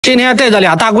今天带着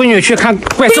俩大闺女去看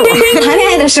怪兽。谈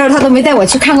恋爱的时候，他都没带我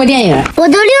去看过电影。我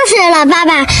都6岁了，爸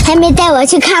爸还没带我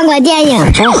去看过电影。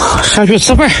走，上去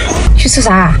吃饭。去吃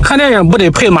啥？看电影不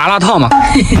得配麻辣烫吗？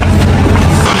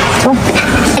走，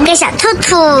来个小兔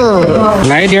兔，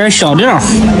来点小料。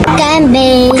干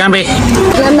杯！干杯！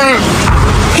妈妈，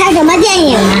看什么电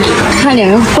影啊？看两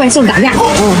个怪兽打架。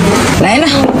来了，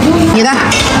你的。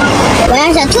我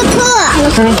要小兔兔。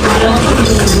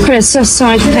快点吃，吃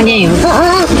完去看电影。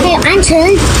还有鹌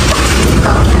鹑。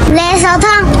来烧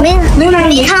汤，没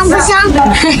汤不香。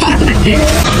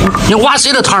你挖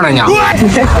谁的汤了呢？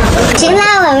现在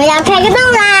我们要开个动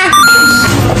啦！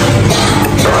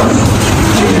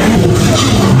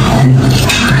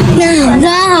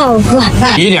好喝。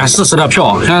1点40的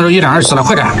票，现在都1点20了，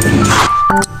快点！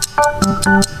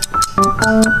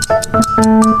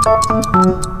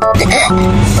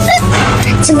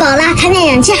吃饱了，看电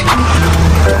影去。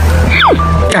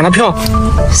点了票，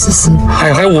还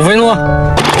有5分钟。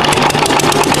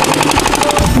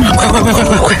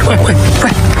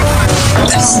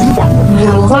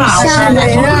快！好吓人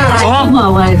啊！走啊！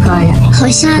好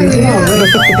吓人啊！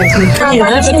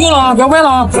别动了，别歪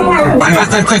了！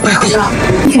快！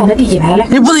你看他第几排了？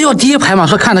你不是要第1排吗？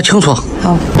说看得清楚。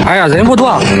好。哎呀，人不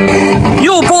多，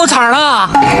又包场了。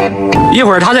一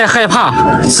会儿他再害怕，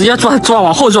直接坐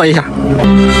往后坐一下。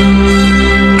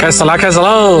开始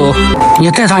喽！你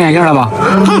戴上眼镜了吗？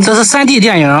这是3D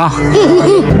电影啊。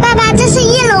爸爸，这是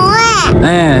翼龙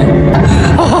哎。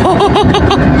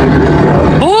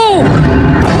哦，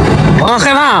我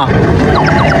害怕。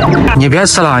你别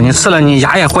吃了，你吃了你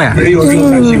牙也坏。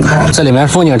这里面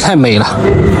风景太美了，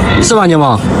是吧，柠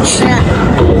檬？是。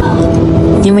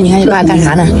柠檬，你看你爸干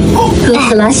啥呢？不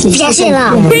想睡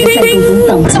了。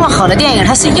这么好的电影，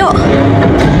他睡觉。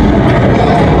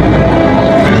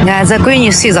你看这闺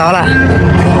女睡着了，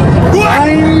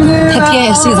他爹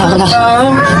也睡着了。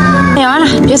演完了，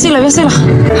别睡了。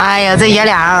哎呀，这爷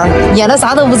俩演的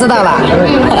啥都不知道了。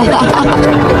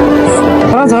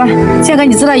走了，建哥，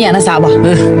你知道演的啥不？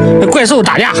怪兽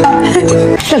打架。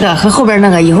这个和后边那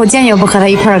个，以后坚决不和他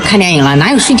一块看电影了，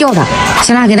哪有睡觉的？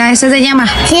行了，给大家说再见吧。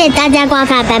谢谢大家观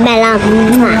看，拜拜了。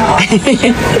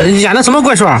演的什么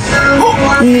怪兽？